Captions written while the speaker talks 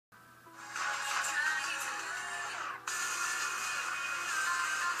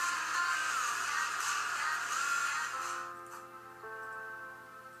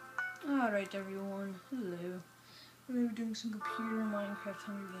Alright everyone, hello. We're going to be doing some computer Minecraft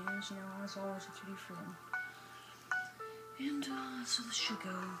Hunger Games, you know, as always a 2D friend. And so this should go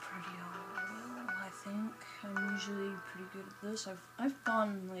pretty well, I think. I'm usually pretty good at this. I've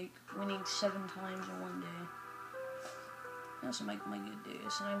gone like winning 7 times in one day. That's my good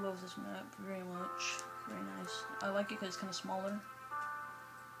days, and I love this map very much. Very nice. I like it because it's kind of smaller.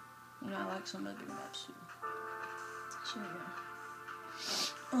 You know, I like some of the bigger maps too. So yeah.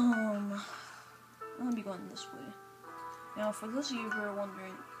 I'm gonna be going this way. Now, for those of you who are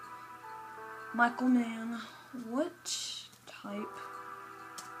wondering, Michael Man, what what's it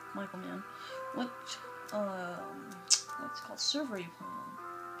called, server are you playing on?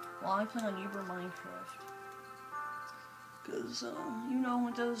 Well, I play on Uber Minecraft. Because, you know,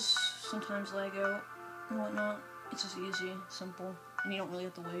 it does sometimes lag out and whatnot. It's just easy, simple, and you don't really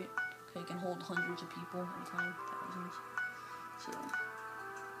have to wait. Okay, you can hold hundreds of people anytime, thousands. So,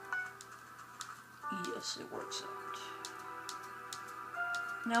 yes, it works out.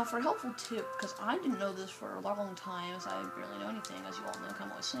 Now, for a helpful tip, because I didn't know this for a long time, as I barely know anything, as you all know, I'm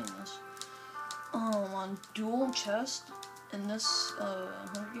always saying this. On dual chest, in this,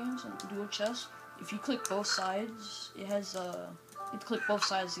 Hunger Games, on dual chest, if you click both sides, it has, you have to click both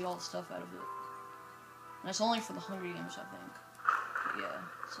sides to get all the stuff out of it. And that's only for the Hunger Games, I think. But yeah,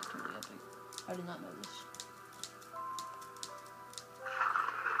 it's like totally epic. I did not know this.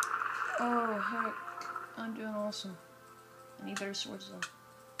 Oh, heck. I'm doing awesome. I need better swords, though.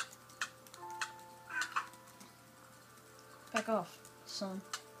 Back off, son.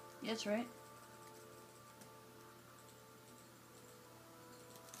 Yeah, that's right.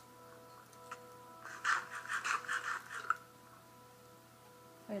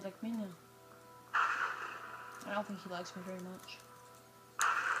 Oh, you like me now? I don't think he likes me very much.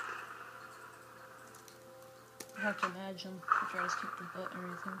 I have to imagine. I tried to kick the butt and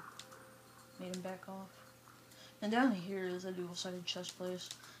everything. Made him back off. And down here is a dual-sided chest place.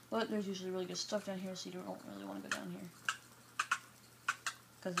 But there's usually really good stuff down here, so you don't really want to go down here.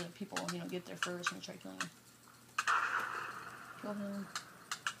 Because the people, you know, get there first and try killing him. Kill him.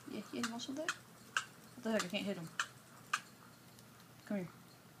 Yeah, he wants some there? What the heck, I can't hit him. Come here,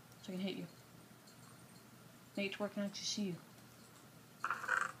 so I can hit you. Make it to where I can actually see you. I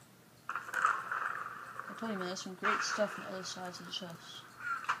told you, man, there's some great stuff on the other sides of the chest.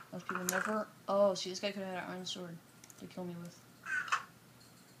 Most people never... Oh, see, this guy could have had an iron sword to kill me with.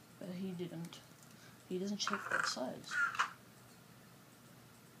 But he didn't. He doesn't check both sides.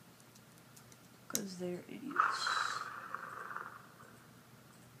 Because they're idiots.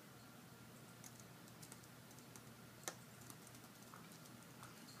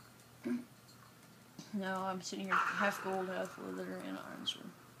 Now I'm sitting here half gold, half leather, and iron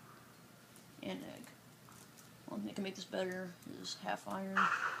sword. And egg. One thing that can make this better is half iron.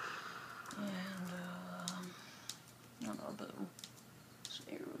 And, I don't know, a bow. Some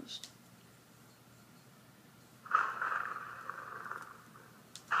arrows.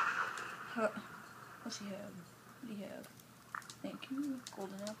 What's he have? What do you have? Thank you.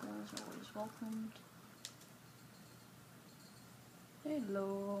 Golden apples are always welcomed.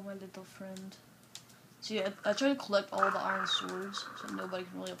 Hello, my little friend. See, I try to collect all the iron swords, so nobody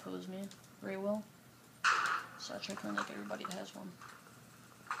can really oppose me very well. So I try to collect everybody that has one.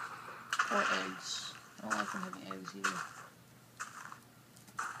 Or eggs. I don't like them having eggs either.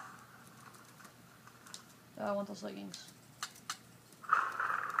 Oh, I want those leggings.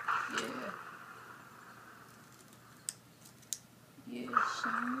 Yeah. Yes,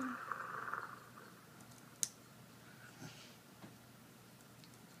 son.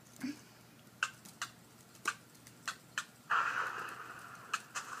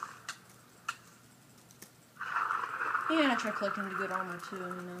 Yeah, and I try collecting the good armor too, you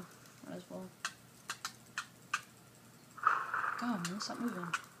know, might as well. God, man, stop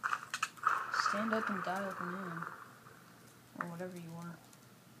moving. Stand up and die like a man. Or whatever you are.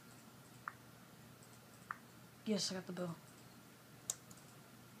 Yes, I got the bow.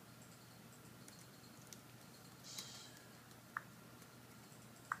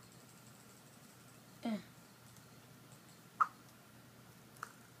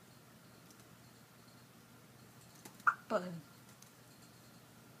 Button.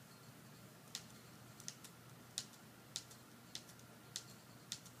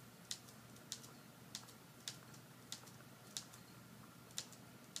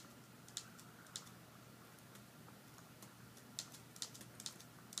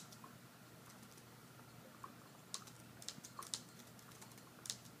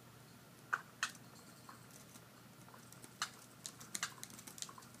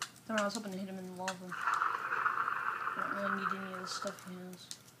 I was hoping to hit him in the lava. I don't really need any of the stuff he has.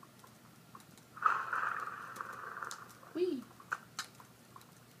 Whee!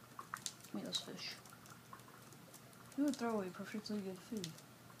 Give me those fish. Who would throw away perfectly good food?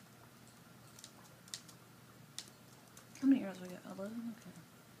 How many arrows do we got? 11? Okay.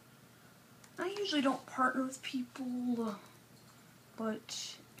 I usually don't partner with people,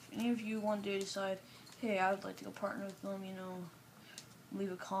 but if any of you one day decide, hey, I would like to go partner with them, you know,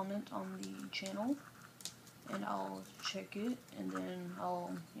 leave a comment on the channel, and I'll check it, and then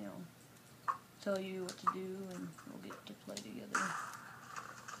I'll, you know, tell you what to do, and we'll get to play together.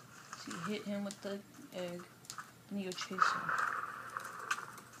 So you hit him with the egg, then you go chase him.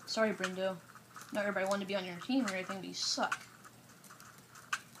 Sorry, Brindo. Not everybody wanted to be on your team or anything, but you suck.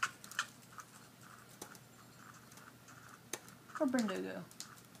 Where'd Brindo go?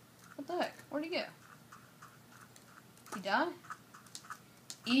 What the heck? Where'd he go? He died?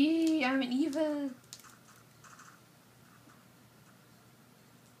 I'm an evil.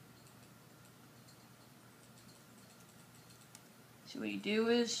 See, what you do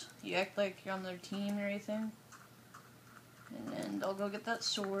is, you act like you're on their team and everything. And then they'll go get that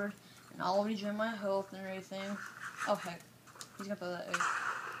sword, and I'll regen my health and everything. Oh heck. He's gonna throw that egg.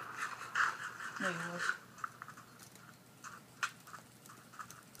 No, he was.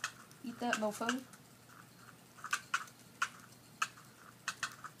 Eat that, mofo.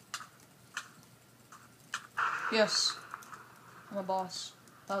 Yes. I'm a boss.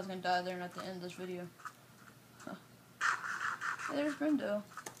 Thought I was gonna die there and at the end of this video. Huh. Hey, there's Brindo.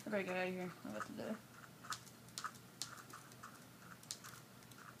 I better get out of here. I'm about to die.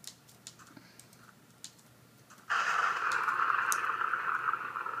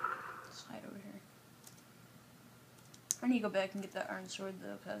 Let's hide over here. I need to go back and get that iron sword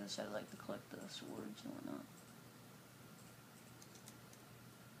though, because I decided I like to collect the swords and whatnot.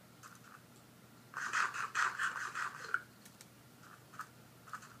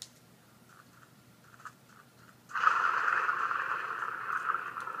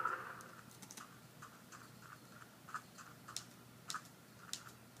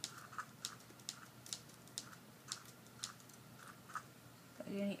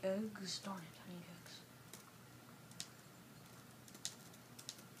 Got any eggs? Darn it, I need eggs.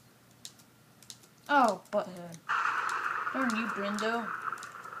 Oh, butthead. Darn you, Brindo.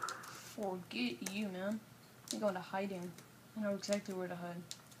 Forget you, man. I'm going to hiding. I know exactly where to hide.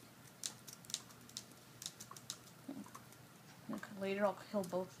 Later, I'll kill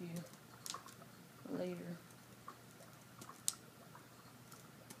both of you. Later.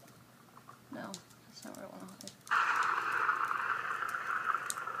 No, that's not where I want to hide.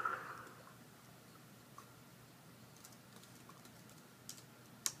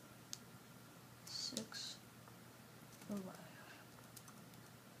 6 alive.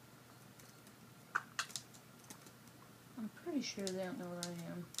 I'm pretty sure they don't know where I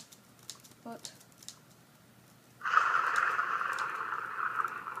am, but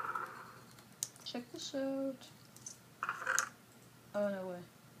check this out. Oh, no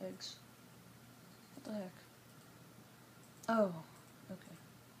way. Eggs. What the heck? Oh, okay.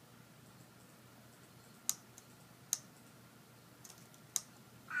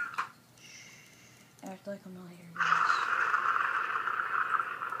 Act like I'm not here, guys.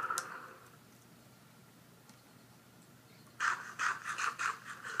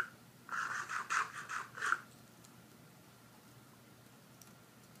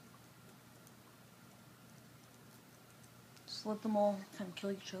 Just let them all kind of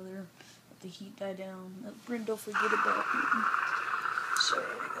kill each other. Let the heat die down. Let Brindo forget about me. Sorry,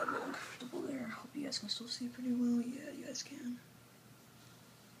 I got a little uncomfortable there. Hope you guys can still see pretty well. Yeah, you guys can.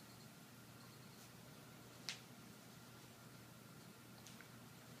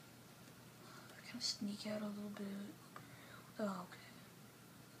 Kind of sneak out a little bit. Oh, okay.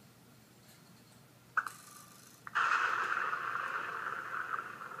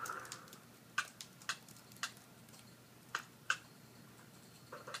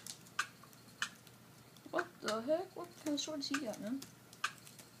 What the heck? What kind of swords he got, man?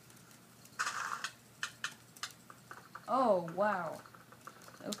 Oh, wow.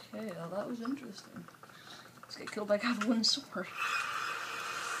 Okay, well, that was interesting. Let's get killed by God with one sword.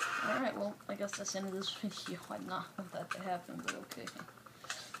 Alright, well, I guess that's the end of this video. I did not want that to happen, but okay.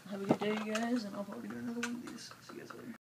 Have a good day, you guys, and I'll probably do another one of these. See you guys later.